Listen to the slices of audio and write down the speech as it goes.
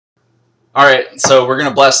Alright, so we're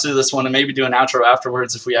gonna blast through this one and maybe do an outro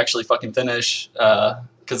afterwards if we actually fucking finish,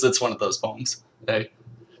 because it's one of those poems. Okay.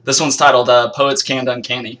 This one's titled Poets Canned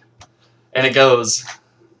Uncanny. And it goes,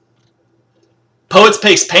 poets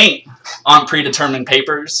paste paint on predetermined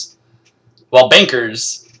papers, while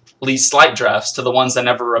bankers lease slight drafts to the ones that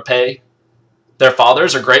never repay. Their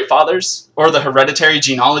fathers or great fathers, or the hereditary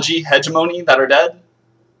genealogy hegemony that are dead.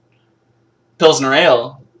 Pilsner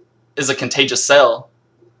ale is a contagious sale,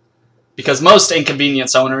 because most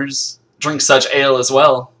inconvenienced owners drink such ale as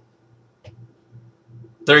well.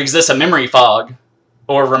 There exists a memory fog,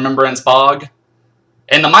 or remembrance bog,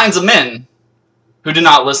 in the minds of men who do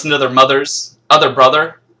not listen to their mother's other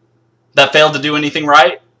brother that failed to do anything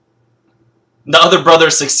right. The other brother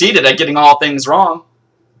succeeded at getting all things wrong.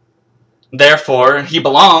 Therefore, he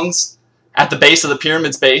belongs at the base of the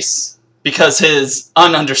pyramid's base, because his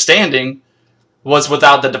ununderstanding was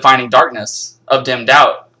without the defining darkness of dim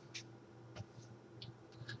doubt.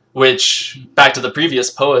 Which, back to the previous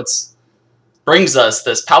poets, brings us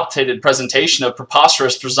this palpated presentation of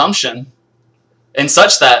preposterous presumption, in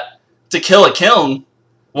such that, to kill a kiln,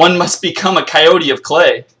 one must become a coyote of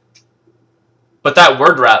clay. But that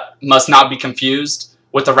wordwrap must not be confused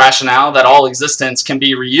with the rationale that all existence can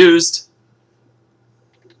be reused.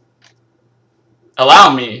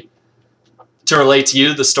 Allow me to relate to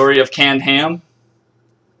you the story of canned ham.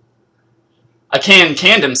 A can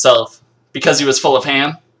canned himself because he was full of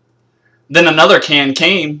ham. Then another can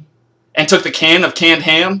came and took the can of canned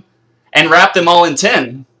ham and wrapped them all in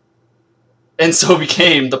tin. And so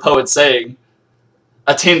became the poet saying,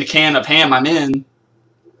 a tinned can of ham I'm in.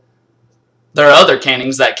 There are other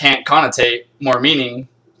cannings that can't connotate more meaning,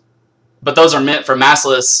 but those are meant for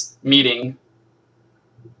massless meeting.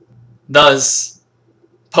 Thus,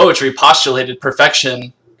 poetry postulated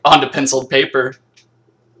perfection onto penciled paper.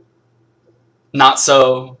 Not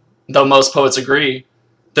so, though most poets agree.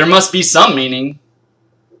 There must be some meaning.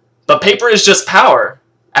 But paper is just power,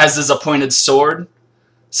 as is a pointed sword.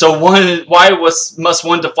 So why must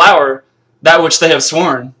one deflower that which they have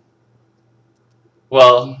sworn?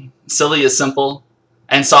 Well, silly is simple,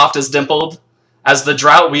 and soft is dimpled, as the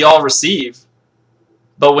drought we all receive.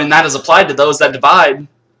 But when that is applied to those that divide,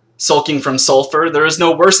 sulking from sulfur, there is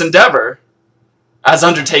no worse endeavor, as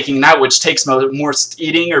undertaking that which takes most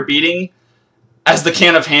eating or beating, as the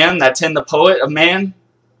can of ham that tinned the poet of man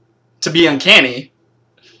to be uncanny.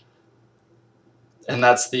 And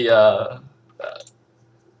that's the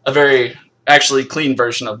a very actually clean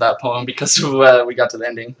version of that poem, because we got to the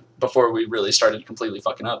ending before we really started completely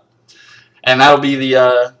fucking up. And that'll be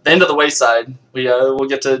the end of the wayside. We'll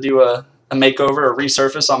get to do a makeover, a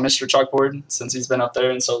resurface on Mr. Chalkboard, since he's been up there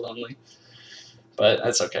and so lonely. But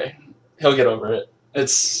that's okay. He'll get over it.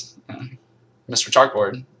 It's Mr.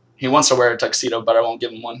 Chalkboard. He wants to wear a tuxedo, but I won't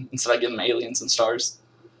give him one. Instead, I give him aliens and stars.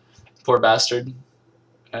 Poor bastard.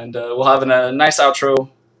 And we'll have a nice outro,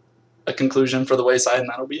 a conclusion for the wayside, and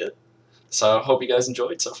that'll be it. So, hope you guys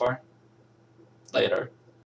enjoyed so far. Later.